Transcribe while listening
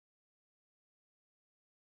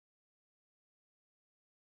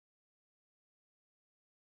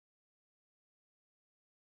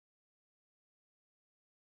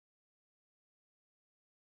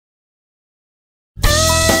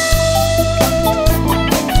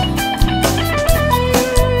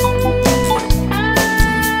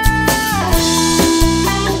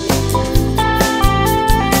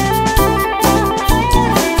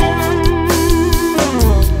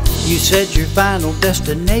final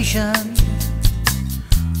destination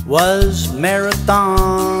was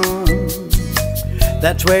Marathon.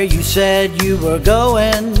 That's where you said you were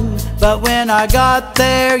going, but when I got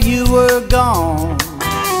there you were gone.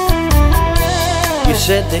 You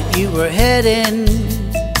said that you were heading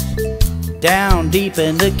down deep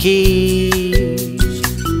in the Keys.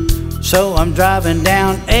 So I'm driving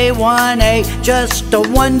down A1A, just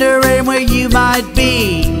wondering where you might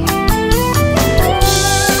be.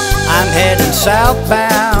 I'm heading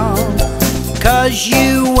southbound, 'cause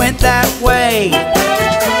you went that way.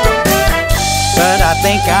 But I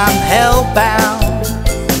think I'm hellbound,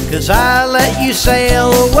 'cause I let you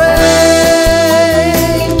sail away.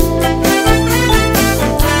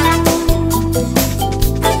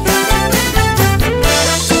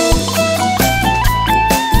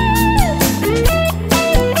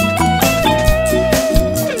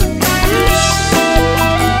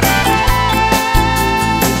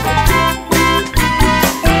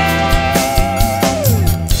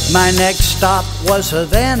 My next stop was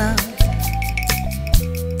Havana,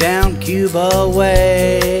 down Cuba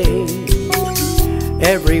way.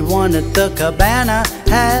 Everyone at the cabana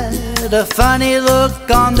had a funny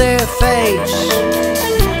look on their face.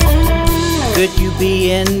 Could you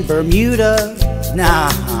be in Bermuda?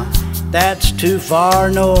 Nah, that's too far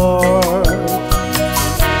north.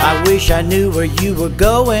 I wish I knew where you were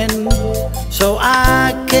going, so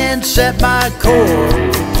I can set my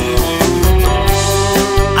course.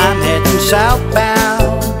 I'm heading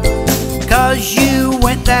southbound, 'cause you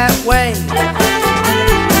went that way.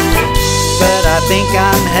 But I think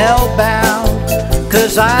I'm hellbound,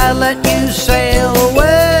 'cause I let you sail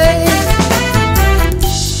away.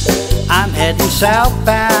 I'm heading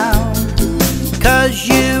southbound, 'cause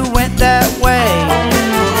you went that way.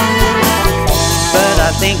 But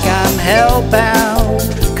I think I'm hellbound,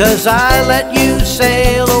 'cause I let you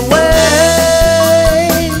sail away.